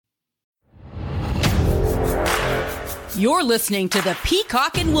You're listening to the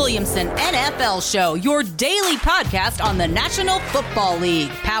Peacock and Williamson NFL Show, your daily podcast on the National Football League,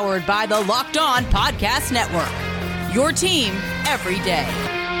 powered by the Locked On Podcast Network. Your team every day.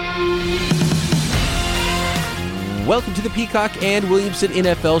 Welcome to the Peacock and Williamson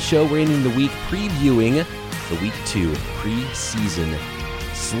NFL Show. We're ending the week previewing the Week 2 preseason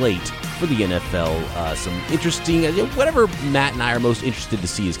slate for the NFL. Some interesting, whatever Matt and I are most interested to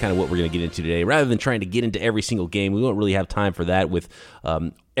see is kind of what we're going to get into today. Rather than trying to get into every single game, we won't really have time for that with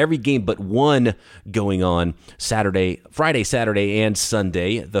every game but one going on Friday, Saturday, and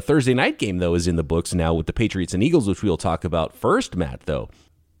Sunday. The Thursday night game, though, is in the books now with the Patriots and Eagles, which we'll talk about first, Matt, though.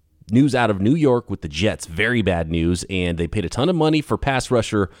 News out of New York with the Jets, very bad news, and they paid a ton of money for pass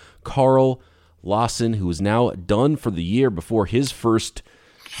rusher Carl Lawson, who is now done for the year before his first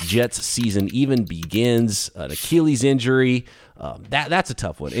Jets season even begins. An Achilles injury, that's a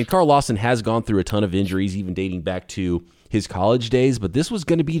tough one. And Carl Lawson has gone through a ton of injuries, even dating back to his college days, but this was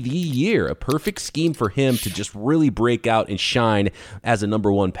going to be the year, a perfect scheme for him to just really break out and shine as a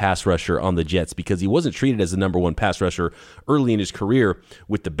number one pass rusher on the Jets, because he wasn't treated as the number one pass rusher early in his career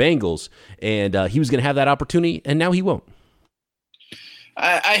with the Bengals, and he was going to have that opportunity, and now he won't.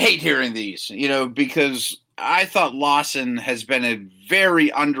 I hate hearing these, because I thought Lawson has been a very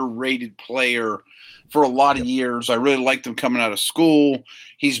underrated player for a lot of years. I really liked him coming out of school.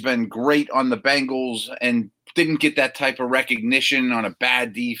 He's been great on the Bengals and didn't get that type of recognition on a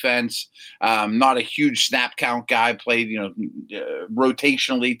bad defense. Not a huge snap count guy, played,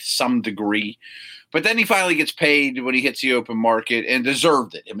 rotationally to some degree. But then he finally gets paid when he hits the open market and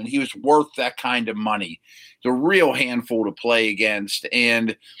deserved it. I mean, he was worth that kind of money. It's a real handful to play against.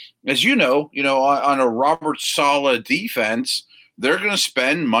 And as you know, on a Robert Saleh defense, they're going to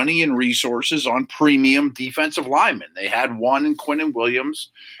spend money and resources on premium defensive linemen. They had one in Quinnen Williams,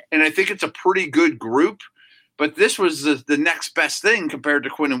 and I think it's a pretty good group. But this was the next best thing compared to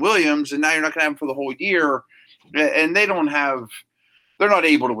Quinnen Williams, and now you're not going to have him for the whole year. And they're not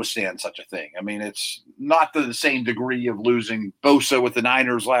able to withstand such a thing. I mean, it's not to the same degree of losing Bosa with the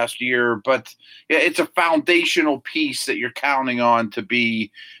Niners last year, but it's a foundational piece that you're counting on to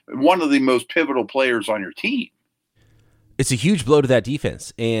be one of the most pivotal players on your team. It's a huge blow to that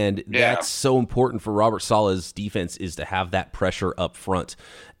defense, and that's so important for Robert Saleh's defense, is to have that pressure up front,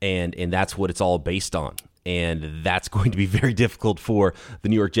 and that's what it's all based on. And that's going to be very difficult for the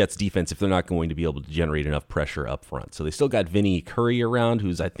New York Jets defense if they're not going to be able to generate enough pressure up front. So they still got Vinny Curry around,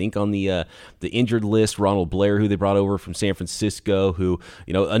 who's I think on the injured list. Ronald Blair, who they brought over from San Francisco, who,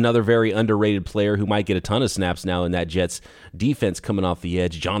 another very underrated player who might get a ton of snaps now in that Jets defense coming off the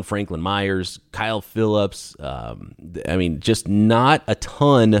edge. John Franklin Myers, Kyle Phillips. Just not a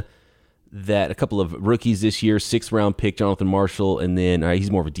ton. That a couple of rookies this year, 6th round pick Jonathan Marshall, and then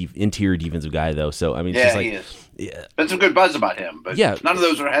he's more of a interior defensive guy though. So I mean, it's he is. Yeah, been some good buzz about him, but none of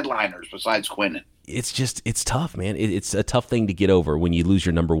those are headliners besides Quinnen. It's tough, man. It's a tough thing to get over when you lose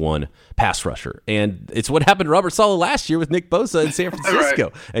your number one pass rusher, and it's what happened to Robert Saleh last year with Nick Bosa in San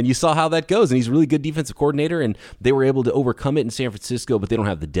Francisco, right. And you saw how that goes. And he's a really good defensive coordinator, and they were able to overcome it in San Francisco, but they don't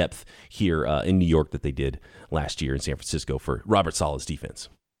have the depth here in New York that they did last year in San Francisco for Robert Saleh's defense.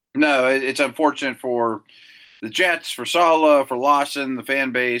 No, it's unfortunate for the Jets, for Saleh, for Lawson, the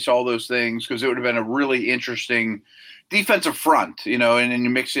fan base, all those things, because it would have been a really interesting defensive front, and then you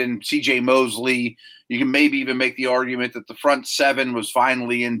mix in C.J. Mosley. You can maybe even make the argument that the front seven was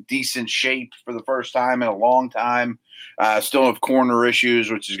finally in decent shape for the first time in a long time. Still have corner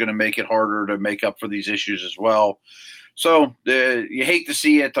issues, which is going to make it harder to make up for these issues as well. So you hate to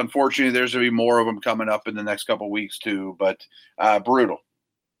see it. Unfortunately, there's going to be more of them coming up in the next couple of weeks too, but brutal.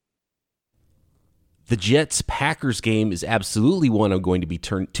 The Jets-Packers game is absolutely one I'm going to be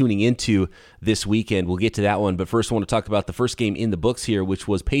tuning into this weekend. We'll get to that one, but first I want to talk about the first game in the books here, which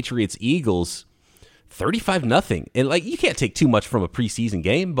was Patriots-Eagles, 35-0. And, you can't take too much from a preseason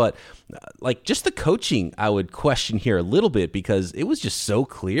game, but, just the coaching I would question here a little bit, because it was just so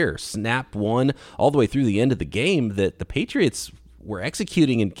clear, snap one, all the way through the end of the game, that the Patriots were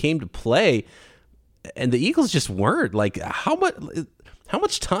executing and came to play, and the Eagles just weren't. How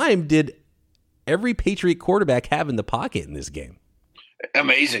much time did every Patriot quarterback have in the pocket in this game?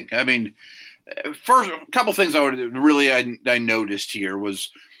 Amazing. I mean, first, a couple things I noticed here was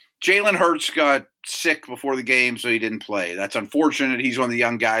Jalen Hurts got sick before the game, so he didn't play. That's unfortunate. He's one of the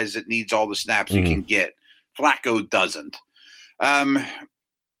young guys that needs all the snaps he can get. Flacco doesn't. The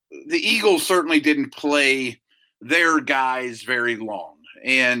Eagles certainly didn't play their guys very long.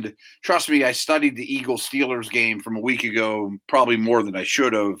 And trust me, I studied the Eagles-Steelers game from a week ago, probably more than I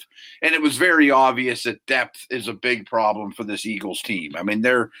should have. And it was very obvious that depth is a big problem for this Eagles team. I mean,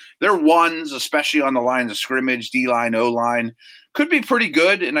 their ones, especially on the lines of scrimmage, D-line, O-line, could be pretty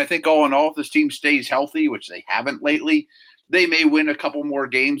good. And I think all in all, if this team stays healthy, which they haven't lately, they may win a couple more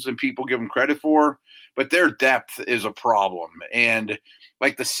games than people give them credit for. But their depth is a problem. And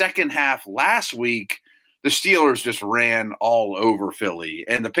like the second half last week, the Steelers just ran all over Philly,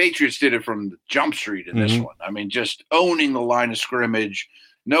 and the Patriots did it from the jump street in this one. I mean, just owning the line of scrimmage,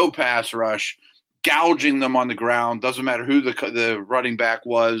 no pass rush, gouging them on the ground. Doesn't matter who the running back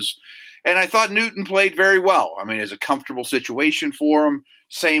was. And I thought Newton played very well. I mean, it's a comfortable situation for him.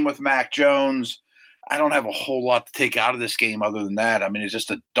 Same with Mac Jones. I don't have a whole lot to take out of this game other than that. I mean, it's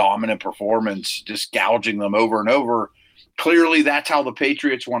just a dominant performance, just gouging them over and over. Clearly, that's how the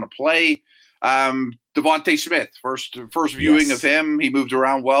Patriots want to play. Devontae Smith, first viewing of him, he moved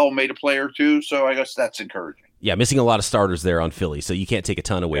around well, made a play or two, so I guess that's encouraging. Yeah, missing a lot of starters there on Philly, so you can't take a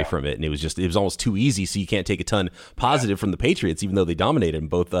ton away from it, and it was almost too easy, so you can't take a ton positive from the Patriots, even though they dominated them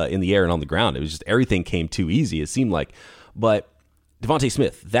both in the air and on the ground. It was just everything came too easy, it seemed like. But Devontae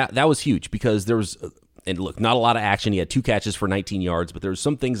Smith, that was huge because there was, and look, not a lot of action. He had 2 catches for 19 yards, but there were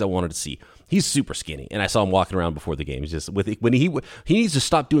some things I wanted to see. He's super skinny, and I saw him walking around before the game. He's just when he needs to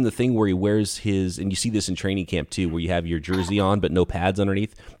stop doing the thing where he wears his, and you see this in training camp too, where you have your jersey on but no pads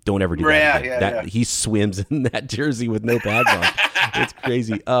underneath. Don't ever do that. Yeah. He swims in that jersey with no pads on. It's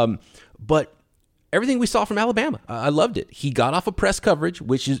crazy. But everything we saw from Alabama, I loved it. He got off of press coverage,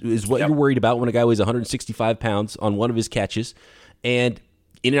 which is what you're worried about when a guy weighs 165 pounds on one of his catches, and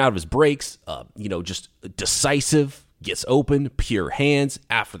in and out of his breaks, just decisive, gets open, pure hands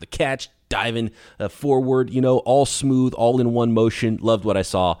after the catch, diving forward, all smooth, all in one motion. Loved what I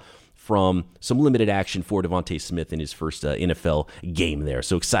saw from some limited action for Devontae Smith in his first NFL game there.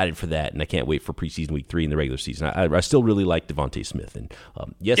 So excited for that, and I can't wait for preseason week 3 in the regular season. I still really like Devontae Smith, and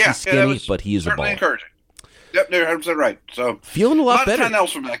he's skinny, but he is a baller. Encouraging. Yep, they're 100% right. So feeling a lot better. Nothing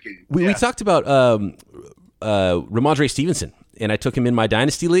else from that game. We talked about Ramondre Stevenson, and I took him in my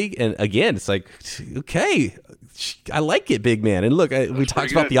Dynasty League, and again, it's like, okay, I like it, big man. And look, we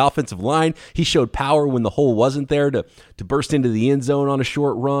talked about the offensive line. He showed power when the hole wasn't there to burst into the end zone on a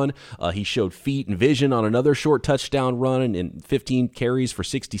short run. He showed feet and vision on another short touchdown run, and 15 carries for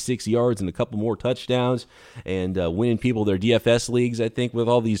 66 yards and a couple more touchdowns, and winning people their DFS leagues, I think, with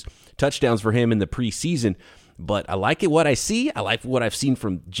all these touchdowns for him in the preseason. But I like what I see. I like what I've seen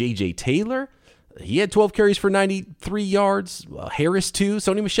from J.J. Taylor. He had 12 carries for 93 yards. Harris, too.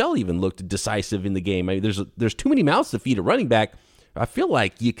 Sony Michel even looked decisive in the game. I mean, there's too many mouths to feed a running back. I feel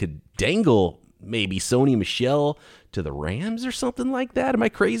like you could dangle maybe Sony Michel to the Rams or something like that. Am I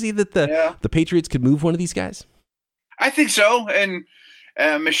crazy that the Patriots could move one of these guys? I think so. And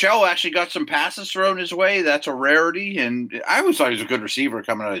Michel actually got some passes thrown his way. That's a rarity. And I always thought he was a good receiver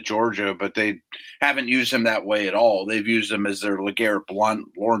coming out of Georgia, but they haven't used him that way at all. They've used him as their LeGarrette Blount,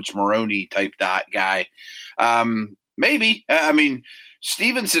 Lawrence Maroney type guy. Maybe. I mean,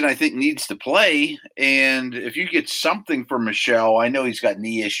 Stevenson, I think, needs to play. And if you get something from Michel, I know he's got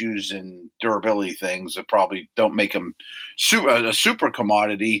knee issues and durability things that probably don't make him a super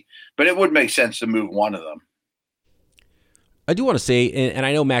commodity, but it would make sense to move one of them. I do want to say, and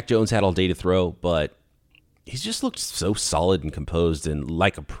I know Mac Jones had all day to throw, but he's just looked so solid and composed and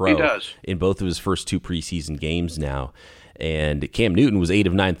like a pro in both of his first 2 preseason games now. And Cam Newton was 8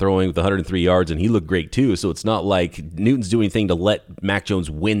 of 9 throwing with 103 yards, and he looked great too. So it's not like Newton's doing anything to let Mac Jones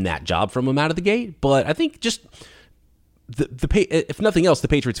win that job from him out of the gate. But I think just if nothing else, the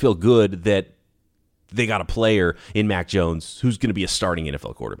Patriots feel good that they got a player in Mac Jones who's going to be a starting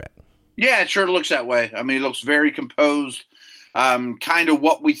NFL quarterback. Yeah, it sure looks that way. I mean, he looks very composed. Kind of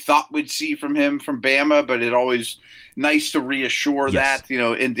what we thought we'd see from him from Bama, but it always nice to reassure that,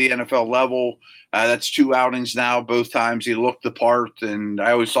 in the NFL level. That's 2 outings now. Both times he looked the part, and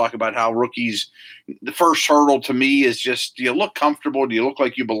I always talk about how rookies, the first hurdle to me is just, do you look comfortable? Do you look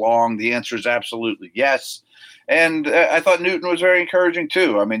like you belong? The answer is absolutely yes. And I thought Newton was very encouraging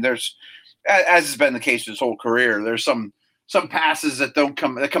too. I mean, there's, as has been the case his whole career, there's some passes that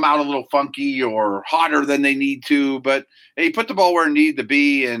come out a little funky or hotter than they need to, but he put the ball where it needed to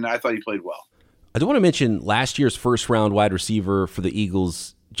be, and I thought he played well. I do want to mention last year's first-round wide receiver for the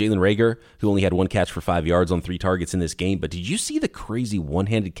Eagles, Jalen Reagor, who only had 1 catch for 5 yards on 3 targets in this game. But did you see the crazy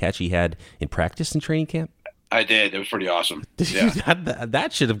one-handed catch he had in practice and training camp? I did. It was pretty awesome. That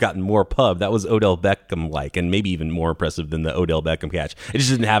should have gotten more pub. That was Odell Beckham-like, and maybe even more impressive than the Odell Beckham catch. It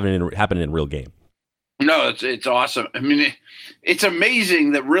just didn't happen in a real game. No, it's awesome. I mean, it's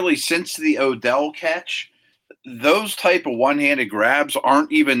amazing that really since the Odell catch, those type of one-handed grabs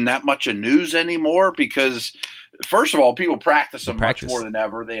aren't even that much a news anymore because, first of all, people practice them much more than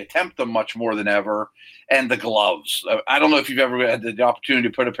ever. They attempt them much more than ever. And the gloves. I don't know if you've ever had the opportunity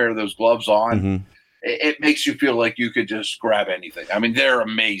to put a pair of those gloves on. Mm-hmm. It makes you feel like you could just grab anything. I mean, they're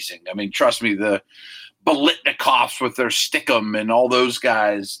amazing. I mean, trust me, the Biletnikovs with their Stickum and all those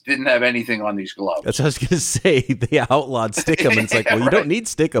guys didn't have anything on these gloves. That's what I was going to say. They outlawed Stickum. And it's like, well, you don't need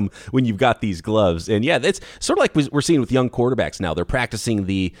Stickum when you've got these gloves. And yeah, that's sort of like we're seeing with young quarterbacks now. They're practicing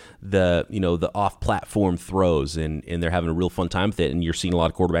the off-platform throws, and they're having a real fun time with it. And you're seeing a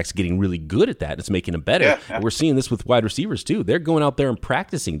lot of quarterbacks getting really good at that. It's making them better. Yeah. And we're seeing this with wide receivers too. They're going out there and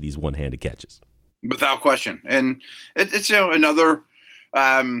practicing these one-handed catches. Without question. And it's another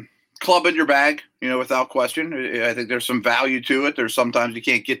club in your bag, without question. I think there's some value to it. There's sometimes you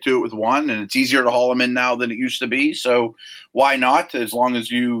can't get to it with one, and it's easier to haul them in now than it used to be. So why not, as long as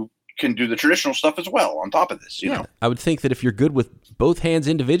you can do the traditional stuff as well on top of this, you know? I would think that if you're good with both hands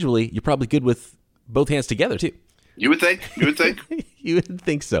individually, you're probably good with both hands together too. You would think. You would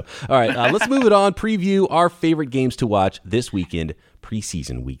think so. All right, let's move it on. Preview our favorite games to watch this weekend,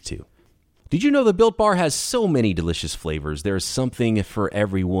 preseason week 2. Did you know the Built Bar has so many delicious flavors? There's something for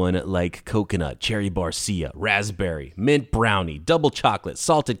everyone, like coconut, cherry barcia, raspberry, mint brownie, double chocolate,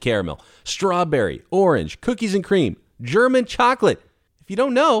 salted caramel, strawberry, orange, cookies and cream, German chocolate. If you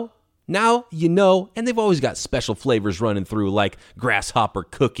don't know, now you know. And they've always got special flavors running through, like grasshopper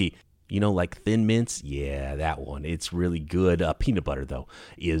cookie. Like Thin Mints? Yeah, that one. It's really good. Peanut butter, though,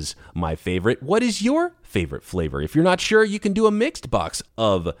 is my favorite. What is your favorite flavor? If you're not sure, you can do a mixed box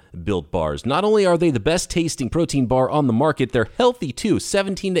of Built Bars. Not only are they the best tasting protein bar on the market, they're healthy, too.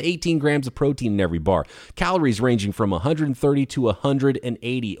 17 to 18 grams of protein in every bar. Calories ranging from 130 to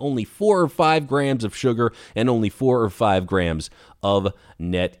 180. Only 4 or 5 grams of sugar and only 4 or 5 grams of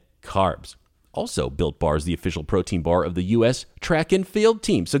net carbs. Also, Built Bar is the official protein bar of the U.S. track and field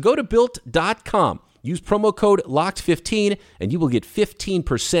team. So go to Built.com, use promo code LOCKED15, and you will get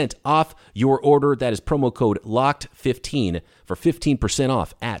 15% off your order. That is promo code LOCKED15 for 15%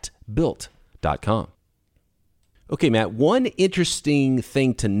 off at Built.com. Okay, Matt, one interesting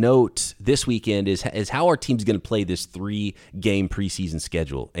thing to note this weekend is how our team's going to play this 3-game preseason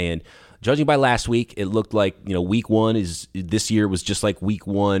schedule. And judging by last week, it looked like, week 1 this year was just like week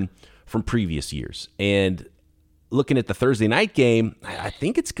 1 from previous years. And looking at the Thursday night game, I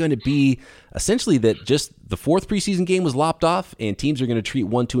think it's going to be essentially that just the 4th preseason game was lopped off, and teams are going to treat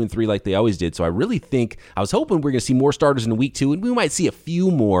 1, 2, and 3 like they always did. So I really think, I was hoping we're going to see more starters in week 2, and we might see a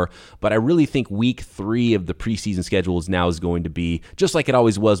few more, but I really think week 3 of the preseason schedule is going to be, just like it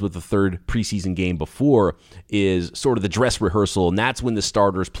always was with the 3rd preseason game before, is sort of the dress rehearsal, and that's when the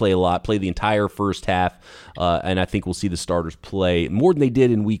starters play a lot, play the entire first half, and I think we'll see the starters play more than they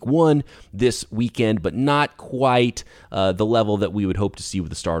did in week 1 this weekend, but not quite the level that we would hope to see with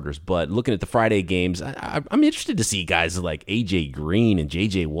the starters. But looking at the Friday games, I'm interested to see guys like A.J. Green and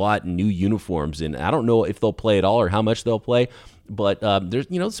J.J. Watt in new uniforms, and I don't know if they'll play at all or how much they'll play, but there's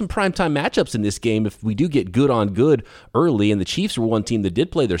some primetime matchups in this game if we do get good on good early, and the Chiefs were one team that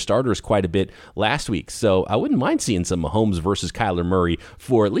did play their starters quite a bit last week, so I wouldn't mind seeing some Mahomes versus Kyler Murray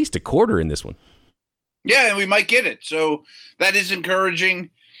for at least a quarter in this one. Yeah, and we might get it, so that is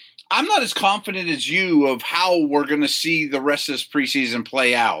encouraging. I'm not as confident as you of how we're going to see the rest of this preseason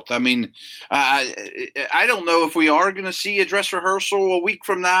play out. I mean, I don't know if we are going to see a dress rehearsal a week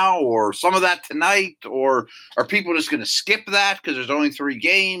from now or some of that tonight, or are people just going to skip that because there's only 3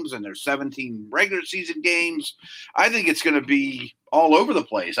 games and there's 17 regular season games? I think it's going to be all over the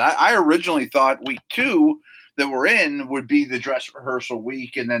place. I originally thought week 2 that we're in would be the dress rehearsal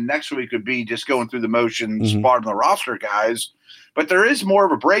week, and then next week would be just going through the motions, bottom of the roster guys. But there is more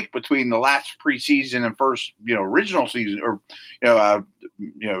of a break between the last preseason and first, original season or,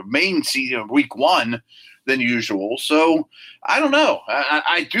 main season, week 1 than usual. So I don't know.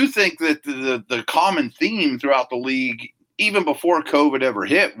 I do think that the common theme throughout the league, even before COVID ever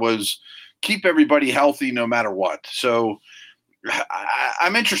hit, was keep everybody healthy no matter what. So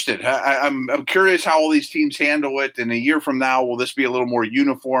I'm interested. I'm curious how all these teams handle it. And a year from now, will this be a little more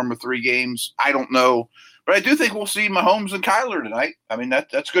uniform with 3 games? I don't know. But I do think we'll see Mahomes and Kyler tonight. I mean,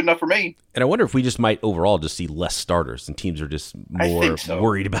 that's good enough for me. And I wonder if we just might overall just see less starters, and teams are just more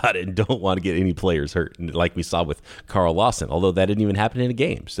worried about it and don't want to get any players hurt, like we saw with Carl Lawson, although that didn't even happen in a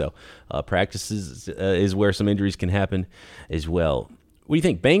game. So practices is where some injuries can happen as well. What do you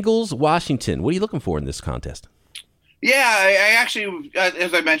think? Bengals, Washington. What are you looking for in this contest? Yeah, I actually,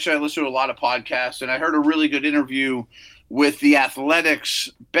 as I mentioned, I listen to a lot of podcasts, and I heard a really good interview with the Athletics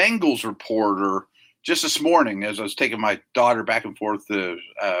Bengals reporter just this morning as I was taking my daughter back and forth to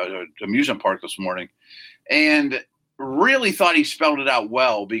amusement park this morning, and really thought he spelled it out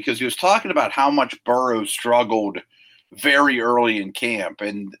well because he was talking about how much Burrow struggled very early in camp.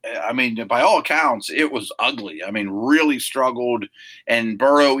 And I mean, by all accounts, it was ugly. I mean, really struggled. And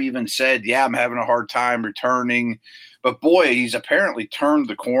Burrow even said, yeah, I'm having a hard time returning. But boy, he's apparently turned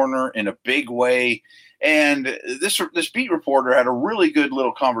the corner in a big way. And this beat reporter had a really good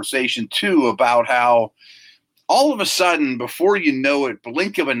little conversation, too, about how all of a sudden, before you know it,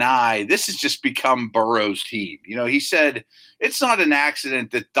 blink of an eye, this has just become Burrow's team. You know, he said it's not an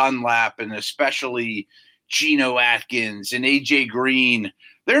accident that Dunlap and especially Geno Atkins and A.J. Green,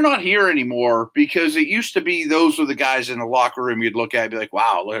 they're not here anymore because it used to be those were the guys in the locker room you'd look at and be like,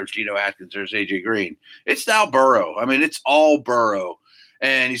 wow, there's Geno Atkins, there's A.J. Green. It's now Burrow. I mean, it's all Burrow.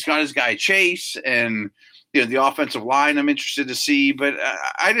 And he's got his guy Chase and, you know, the offensive line I'm interested to see. But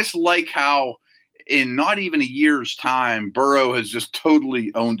I just like how in not even a year's time, Burrow has just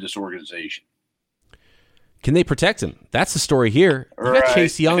totally owned this organization. Can they protect him? That's the story here. You got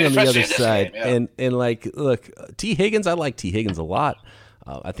Chase Young on the other side. Game, yeah. And like, look, T. Higgins, I like T. Higgins a lot.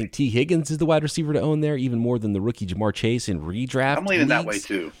 I think T. Higgins is the wide receiver to own there, even more than the rookie Jamar Chase in redraft. I'm leaning that way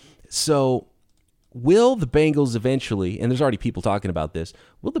too. So will the Bengals eventually, and there's already people talking about this,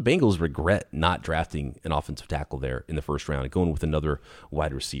 will the Bengals regret not drafting an offensive tackle there in the first round and going with another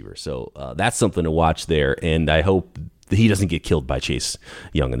wide receiver? So that's something to watch there, and I hope that he doesn't get killed by Chase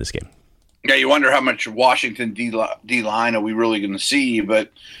Young in this game. Yeah, you wonder how much Washington D-line are we really going to see,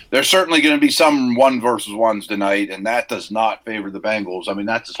 but there's certainly going to be some 1-versus-1s tonight, and that does not favor the Bengals. I mean,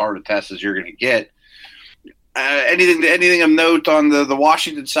 that's as hard a test as you're going to get. Anything of note on the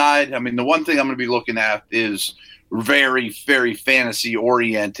Washington side? I mean, the one thing I'm going to be looking at is very, very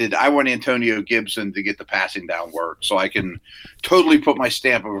fantasy-oriented. I want Antonio Gibson to get the passing down work so I can totally put my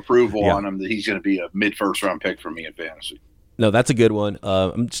stamp of approval on him that he's going to be a mid-first-round pick for me in fantasy. No, that's a good one.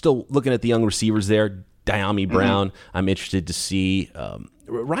 I'm still looking at the young receivers there. Diami Brown, I'm interested to see.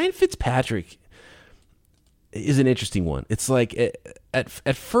 Ryan Fitzpatrick is an interesting one. It's like at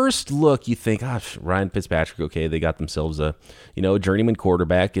first look, you think, Ryan Fitzpatrick, okay, they got themselves a journeyman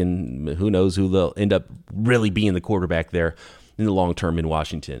quarterback, and who knows who they'll end up really being the quarterback there in the long term in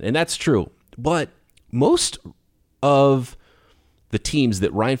Washington. And that's true. But most of the teams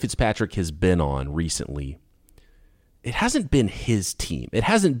that Ryan Fitzpatrick has been on recently, it hasn't been his team. It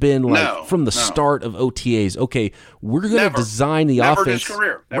hasn't been from the start of OTAs. Okay, we're going to design the offense. Never in his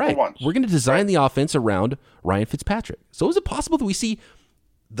career. Never once. We're going to design the offense around Ryan Fitzpatrick. So is it possible that we see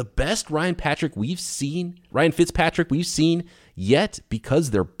the best Ryan Fitzpatrick we've seen yet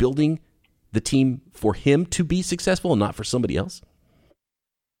because they're building the team for him to be successful and not for somebody else?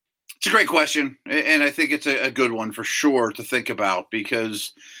 It's a great question, and I think it's a good one for sure to think about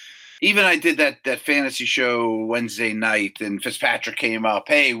because – even I did that fantasy show Wednesday night, and Fitzpatrick came up,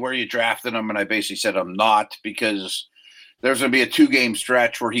 hey, where are you drafting him? And I basically said I'm not because there's going to be a 2-game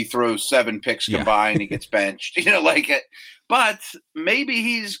stretch where he throws 7 picks combined, he gets benched. But maybe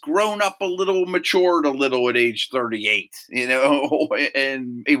he's grown up a little, matured a little at age 38,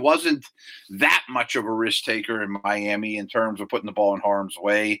 and he wasn't that much of a risk taker in Miami in terms of putting the ball in harm's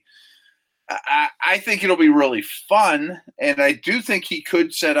way. I think it'll be really fun, and I do think he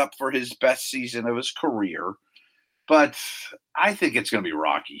could set up for his best season of his career, but I think it's going to be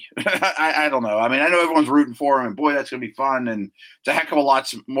rocky. I don't know. I mean, I know everyone's rooting for him, and boy, that's going to be fun, and it's a heck of a lot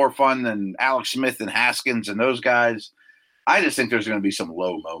more fun than Alex Smith and Haskins and those guys. I just think there's going to be some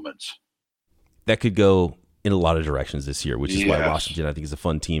low moments. That could go in a lot of directions this year, which is why Washington, I think, is a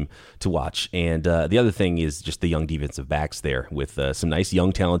fun team to watch. And the other thing is just the young defensive backs there with some nice,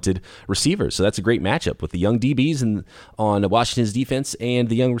 young, talented receivers. So that's a great matchup with the young DBs on Washington's defense and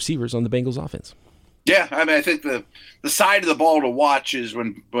the young receivers on the Bengals offense. Yeah, I mean, I think the side of the ball to watch is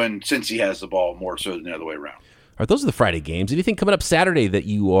when Cincy has the ball more so than the other way around. All right, those are the Friday games. Anything coming up Saturday that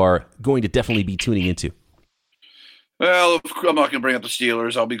you are going to definitely be tuning into? Well, I'm not going to bring up the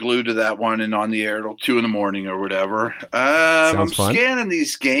Steelers. I'll be glued to that one and on the air till 2 a.m. or whatever. I'm scanning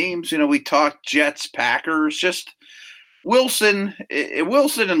these games. We talked Jets, Packers. Just Wilson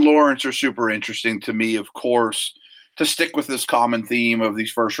and Lawrence are super interesting to me, of course, to stick with this common theme of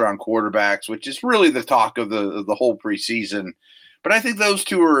these first-round quarterbacks, which is really the talk of the whole preseason. But I think those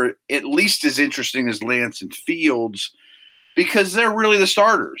two are at least as interesting as Lance and Fields, because they're really the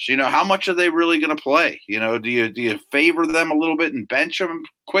starters. How much are they really going to play? Do you favor them a little bit and bench them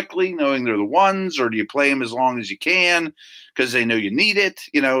quickly, knowing they're the ones, or do you play them as long as you can because they know you need it?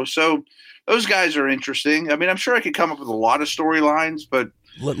 So those guys are interesting. I mean, I'm sure I could come up with a lot of storylines, but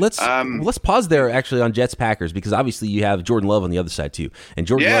Let's pause there actually on Jets Packers, because obviously you have Jordan Love on the other side too, and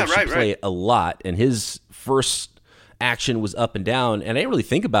Jordan Love should play a lot, and his first action was up and down, and I didn't really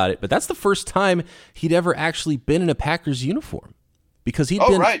think about it, but that's the first time he'd ever actually been in a Packers uniform. Because he'd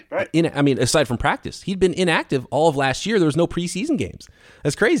been, aside from practice, he'd been inactive all of last year. There was no preseason games.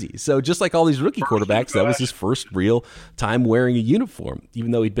 That's crazy. So just like all these rookie quarterbacks, that was his first real time wearing a uniform, even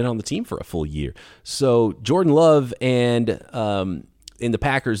though he'd been on the team for a full year. So Jordan Love and in the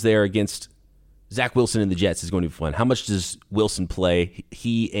Packers there against Zach Wilson and the Jets is going to be fun. How much does Wilson play?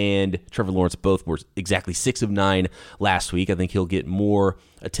 He and Trevor Lawrence both were exactly 6 of 9 last week. I think he'll get more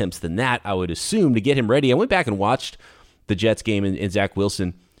attempts than that, I would assume, to get him ready. I went back and watched the Jets game and Zach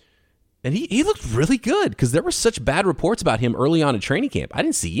Wilson, and he looked really good, because there were such bad reports about him early on in training camp. I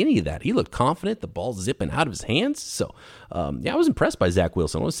didn't see any of that. He looked confident, the ball zipping out of his hands. So, I was impressed by Zach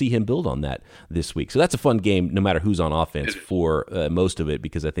Wilson. I want to see him build on that this week. So that's a fun game, no matter who's on offense for most of it,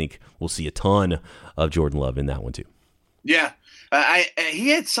 because I think we'll see a ton of Jordan Love in that one too. Yeah. He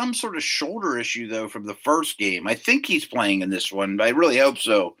had some sort of shoulder issue, though, from the first game. I think he's playing in this one, but I really hope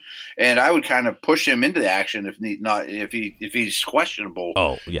so. And I would kind of push him into the action if he's questionable.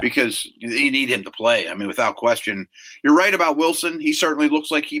 Oh, yeah. Because you need him to play. I mean, without question. You're right about Wilson. He certainly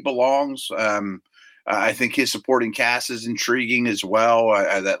looks like he belongs. I think his supporting cast is intriguing as well.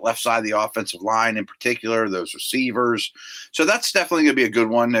 That left side of the offensive line in particular, those receivers. So that's definitely going to be a good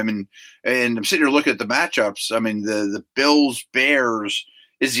one. I mean, and I'm sitting here looking at the matchups. I mean, the Bills-Bears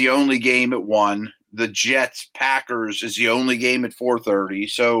is the only game at 1. The Jets-Packers is the only game at 4:30.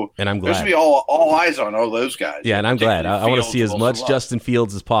 So and I'm glad. There's going to be all eyes on all those guys. Yeah, and I'm glad. I want to see as much Justin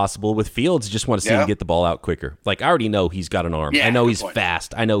Fields as possible. With Fields, just want to see him get the ball out quicker. Like, I already know he's got an arm. Yeah, I know he's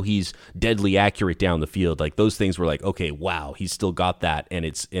fast. I know he's deadly accurate down the field. Like, those things were like, okay, wow, he's still got that, and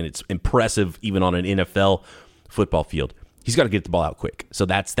it's impressive even on an NFL football field. He's got to get the ball out quick. So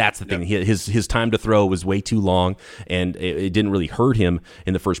that's the thing. His time to throw was way too long, and it didn't really hurt him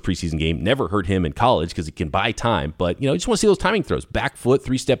in the first preseason game. Never hurt him in college, because he can buy time. But, you just want to see those timing throws. Back foot,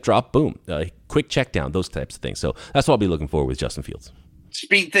 3-step drop, boom. Quick check down, those types of things. So that's what I'll be looking for with Justin Fields.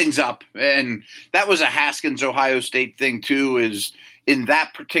 Speed things up. And that was a Haskins, Ohio State thing, too, is in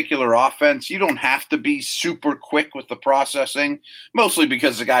that particular offense, you don't have to be super quick with the processing, mostly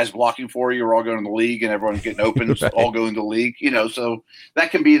because the guys blocking for you are all going to the league and everyone's getting open, right. All going to the league, so that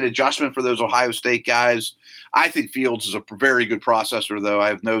can be an adjustment for those Ohio State guys. I think Fields is a very good processor, though. I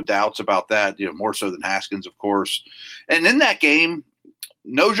have no doubts about that, more so than Haskins, of course. And in that game,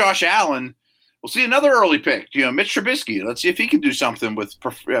 no Josh Allen. We'll see another early pick, Mitch Trubisky. Let's see if he can do something with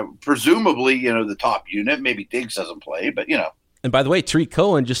presumably, the top unit. Maybe Diggs doesn't play, but, And by the way, Tariq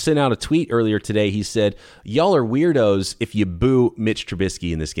Cohen just sent out a tweet earlier today. He said, y'all are weirdos if you boo Mitch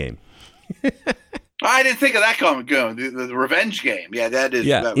Trubisky in this game. I didn't think of that coming. The revenge game. Yeah, that is.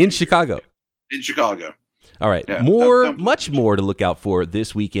 Yeah, in Chicago. In Chicago. All right. Yeah, much more to look out for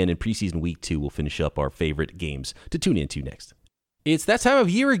this weekend in preseason week 2. We'll finish up our favorite games to tune into next. It's that time of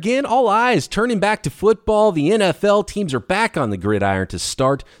year again. All eyes turning back to football. The NFL teams are back on the gridiron to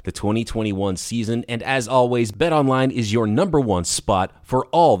start the 2021 season. And as always, BetOnline is your number one spot for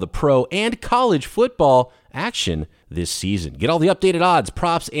all the pro and college football action this season. Get all the updated odds,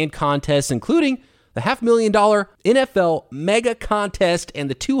 props, and contests, including the $500,000 NFL Mega Contest and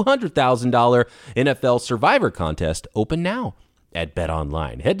the $200,000 NFL Survivor Contest open now at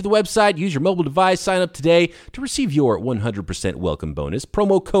BetOnline. Head to the website, use your mobile device, sign up today to receive your 100% welcome bonus.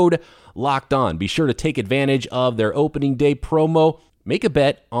 Promo code LOCKEDON. Be sure to take advantage of their opening day promo. Make a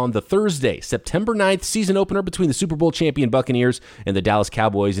bet on the Thursday, September 9th season opener between the Super Bowl champion Buccaneers and the Dallas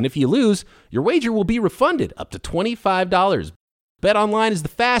Cowboys. And if you lose, your wager will be refunded up to $25. BetOnline is the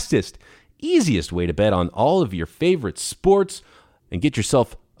fastest, easiest way to bet on all of your favorite sports and get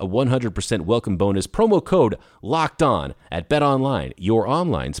yourself a 100% welcome bonus. Promo code LOCKED ON at BetOnline, your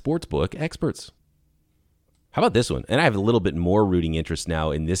online sportsbook experts. How about this one? And I have a little bit more rooting interest now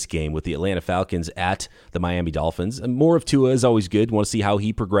in this game with the Atlanta Falcons at the Miami Dolphins. And more of Tua is always good. Want to see how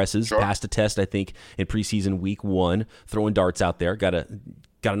he progresses. Sure. Passed a test, I think, in preseason week 1, throwing darts out there. Got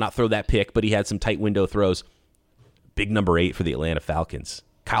to not throw that pick, but he had some tight window throws. Big number 8 for the Atlanta Falcons.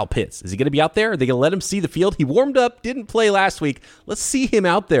 Kyle Pitts. Is he going to be out there? Are they going to let him see the field? He warmed up, didn't play last week. Let's see him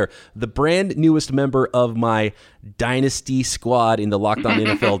out there. The brand newest member of my Dynasty squad in the Locked On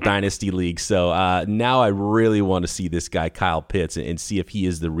NFL Dynasty League. So now I really want to see this guy, Kyle Pitts, and see if he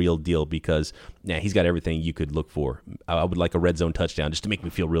is the real deal because he's got everything you could look for. I would like a red zone touchdown just to make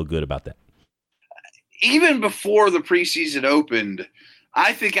me feel real good about that. Even before the preseason opened,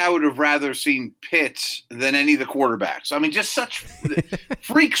 I think I would have rather seen Pitts than any of the quarterbacks. I mean, just such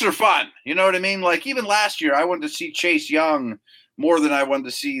freaks are fun. You know what I mean? Like even last year, I wanted to see Chase Young more than I wanted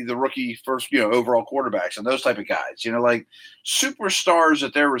to see the rookie first, overall quarterbacks and those type of guys. Like superstars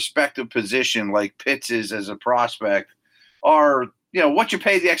at their respective position, like Pitts is as a prospect, are what you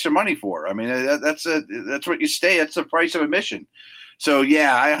pay the extra money for. I mean, that's what you stay. That's the price of admission. So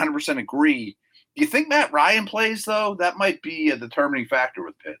yeah, I 100% agree. Do you think Matt Ryan plays though? That might be a determining factor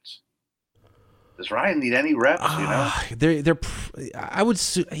with Pitts. Does Ryan need any reps? I would.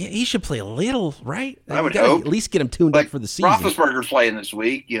 He should play a little, right? I would hope at least get him tuned up for the season. Roethlisberger's playing this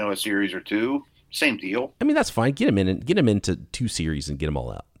week. A series or two. Same deal. I mean, that's fine. Get him into 2 series and get them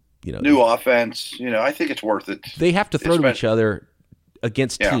all out. New offense. I think it's worth it. They have to throw to each other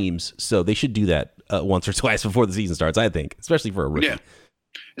against teams, so they should do that once or twice before the season starts. I think, especially for a rookie. Yeah.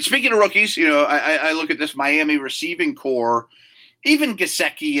 And speaking of rookies, I look at this Miami receiving core. Even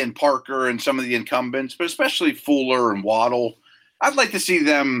Gesicki and Parker and some of the incumbents, but especially Fuller and Waddle, I'd like to see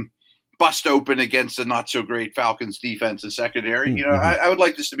them bust open against a not-so-great Falcons defense and secondary. I would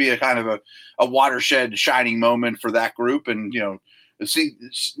like this to be a kind of a watershed shining moment for that group and, see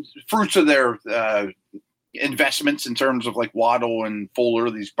fruits of their investments in terms of like Waddle and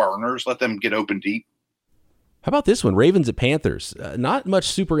Fuller, these burners, let them get open deep. How about this one? Ravens at Panthers. Not much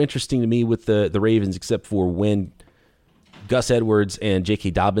super interesting to me with the Ravens except for when Gus Edwards and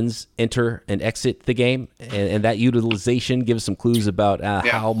J.K. Dobbins enter and exit the game, and that utilization gives some clues about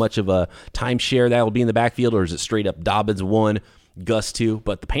how much of a timeshare that will be in the backfield, or is it straight up Dobbins 1, Gus 2?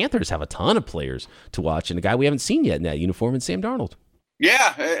 But the Panthers have a ton of players to watch, and a guy we haven't seen yet in that uniform is Sam Darnold.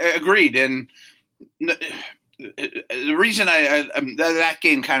 Yeah, agreed. And the reason that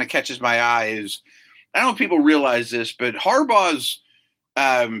game kind of catches my eye is, I don't know if people realize this, but Harbaugh's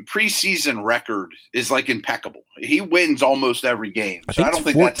preseason record is like impeccable. He wins almost every game. I don't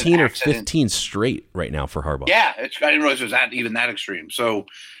think 14 or 15 straight right now for Harbaugh. Yeah, I didn't realize it was even that extreme. So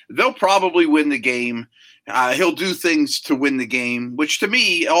they'll probably win the game. He'll do things to win the game, which to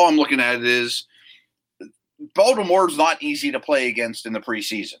me, all I'm looking at is Baltimore's not easy to play against in the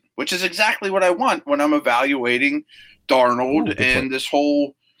preseason, which is exactly what I want when I'm evaluating Darnold and this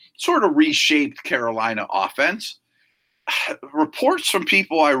whole sort of reshaped Carolina offense. Reports from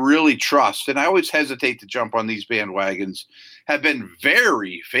people I really trust, and I always hesitate to jump on these bandwagons, have been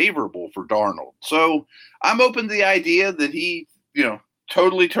very favorable for Darnold. So I'm open to the idea that he,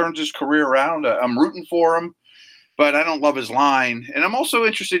 totally turns his career around. I'm rooting for him, but I don't love his line. And I'm also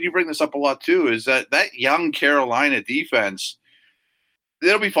interested, you bring this up a lot too, is that young Carolina defense,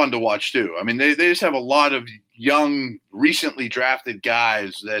 it'll be fun to watch too. I mean, they just have a lot of young, recently drafted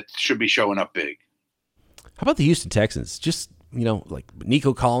guys that should be showing up big. How about the Houston Texans? Just, like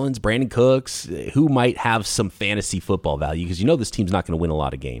Nico Collins, Brandon Cooks, who might have some fantasy football value, because this team's not going to win a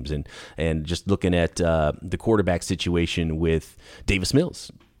lot of games. And just looking at the quarterback situation with Davis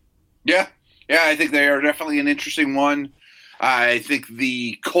Mills. Yeah, I think they are definitely an interesting one. I think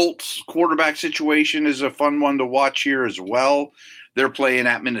the Colts quarterback situation is a fun one to watch here as well. They're playing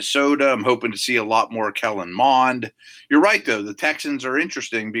at Minnesota. I'm hoping to see a lot more Kellen Mond. You're right, though. The Texans are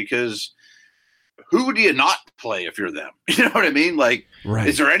interesting because who do you not play if you're them? You know what I mean? Like,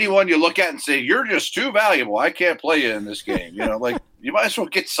 Is there anyone you look at and say, you're just too valuable, I can't play you in this game? You might as well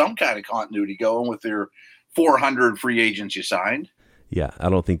get some kind of continuity going with your 400 free agents you signed. Yeah, I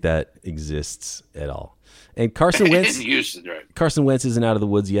don't think that exists at all. And Carson Wentz, Carson Wentz isn't out of the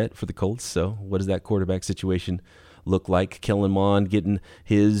woods yet for the Colts. So what does that quarterback situation look like? Kellen Mond getting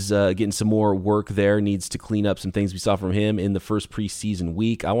some more work there, needs to clean up some things we saw from him in the first preseason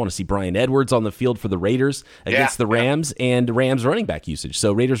week. I want to see Brian Edwards on the field for the Raiders against the Rams and Rams running back usage.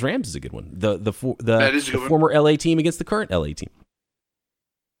 So Raiders-Rams is a good one. The former LA team against the current LA team.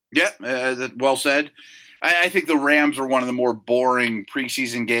 Yeah, well said. I think the Rams are one of the more boring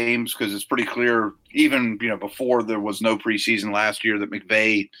preseason games because it's pretty clear, even before there was no preseason last year, that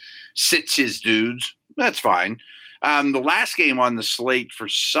McVay sits his dudes. That's fine. The last game on the slate for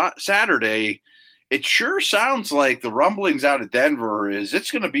Saturday, it sure sounds like the rumblings out of Denver is it's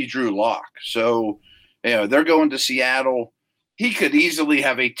going to be Drew Lock. So, they're going to Seattle. He could easily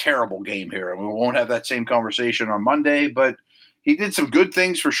have a terrible game here, and we won't have that same conversation on Monday, but he did some good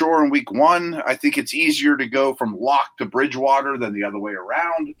things for sure in week 1. I think it's easier to go from Lock to Bridgewater than the other way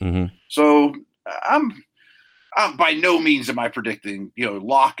around. Mm-hmm. So I'm by no means am I predicting,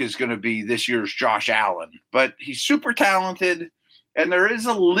 Lock is going to be this year's Josh Allen, but he's super talented. And there is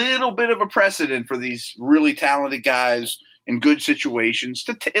a little bit of a precedent for these really talented guys in good situations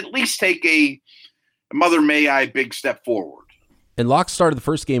to at least take a Mother May I big step forward. And Locke started the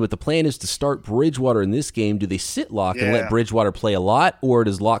first game, but the plan is to start Bridgewater in this game. Do they sit Locke and let Bridgewater play a lot, or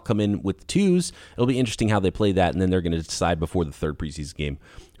does Locke come in with twos? It'll be interesting how they play that, and then they're going to decide before the third preseason game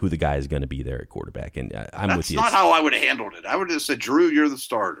who the guy is going to be there at quarterback. And I'm with you. That's not how I would have handled it. I would have said, Drew, you're the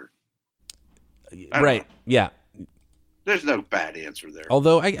starter. Right, yeah. There's no bad answer there.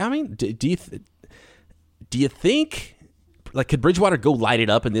 Although, I mean, do you think, like, could Bridgewater go light it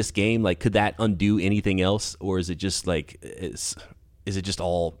up in this game? Like, could that undo anything else, or is it just like is it just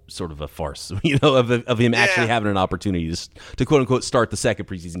all sort of a farce? Of him actually having an opportunity to quote unquote start the second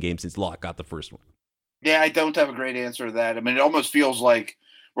preseason game since Locke got the first one. Yeah, I don't have a great answer to that. I mean, it almost feels like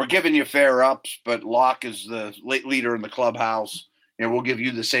we're giving you fair ups, but Locke is the leader in the clubhouse. We'll give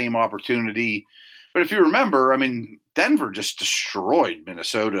you the same opportunity. But if you remember, I mean, Denver just destroyed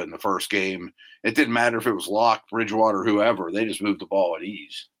Minnesota in the first game. It didn't matter if it was Locke, Bridgewater, whoever. They just moved the ball at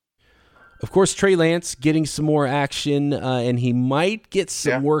ease. Of course, Trey Lance getting some more action, and he might get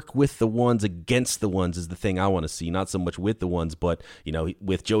some work with the ones against the ones is the thing I want to see. Not so much with the ones, but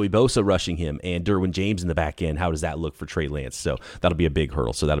with Joey Bosa rushing him and Derwin James in the back end, how does that look for Trey Lance? So that'll be a big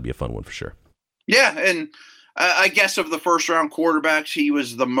hurdle. So that'll be a fun one for sure. Yeah, and I guess of the first-round quarterbacks, he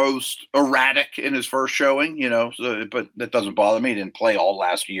was the most erratic in his first showing, but that doesn't bother me. He didn't play all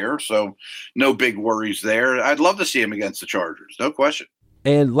last year, so no big worries there. I'd love to see him against the Chargers, no question.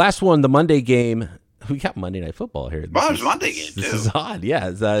 And last one, the Monday game. We got Monday Night Football here. It's Monday game, too. This is odd,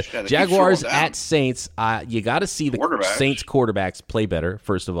 yeah. Jaguars at Saints. You got to see the Saints quarterbacks play better,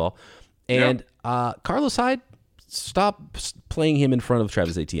 first of all. And Carlos Hyde, stop playing him in front of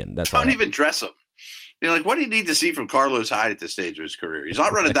Travis Etienne. Don't even dress him. What do you need to see from Carlos Hyde at this stage of his career? He's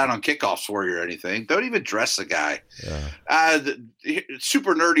not running down on kickoffs for you or anything. Don't even dress the guy. Yeah. The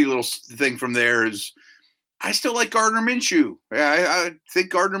super nerdy little thing from there is I still like Gardner Minshew. I think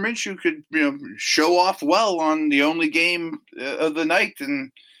Gardner Minshew could show off well on the only game of the night,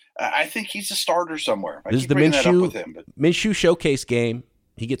 and I think he's a starter somewhere. This is the Minshew showcase game.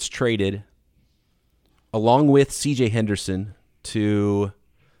 He gets traded along with CJ Henderson to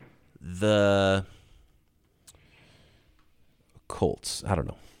the Colts. I don't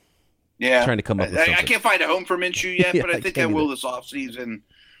know. Yeah. I'm trying to come up with something. I can't find a home for Minshew yet, but I think I will this offseason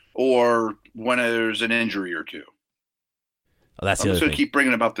or when there's an injury or two. Oh, that's I'm the other just going thing. to keep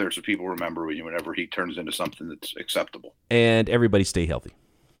bringing him up there so people remember whenever he turns into something that's acceptable. And everybody stay healthy.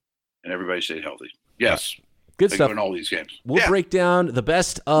 Yes. Good stuff in all these games. We'll break down the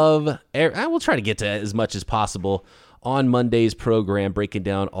best of – we'll try to get to as much as possible on Monday's program, breaking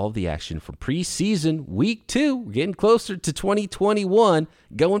down all the action from preseason week 2. We're getting closer to 2021,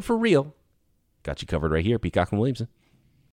 going for real. Got you covered right here, Peacock and Williamson.